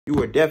You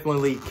were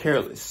definitely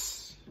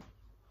careless.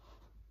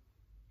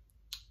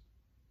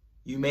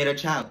 You made a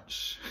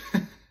challenge.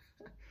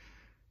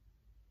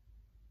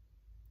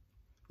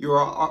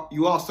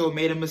 You also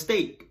made a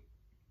mistake.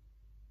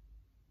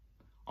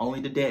 Only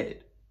the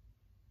dead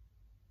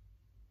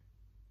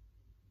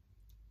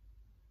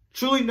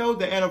truly know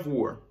the end of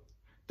war.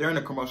 They're in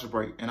a commercial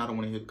break, and I don't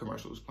want to hear the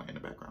commercials playing in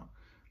the background.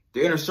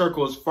 The inner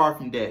circle is far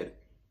from dead.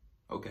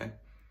 Okay.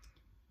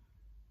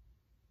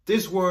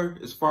 This war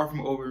is far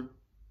from over.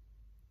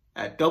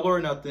 At Double or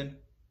Nothing,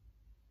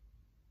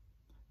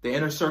 the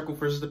inner circle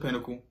versus the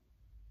pinnacle.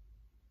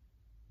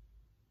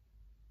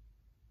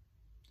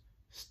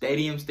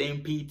 Stadium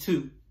Stampede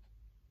 2.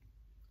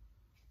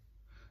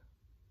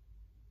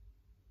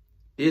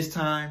 This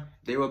time,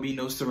 there will be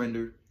no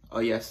surrender. Oh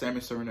yeah,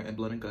 Sammy surrender and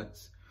blood and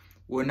guts.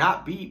 We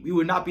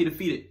will not be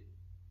defeated.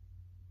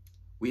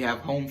 We have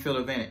home field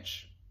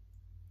advantage.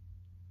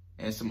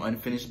 And some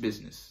unfinished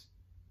business.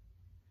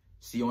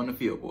 See you on the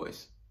field,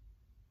 boys.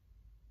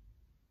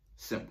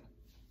 Simple.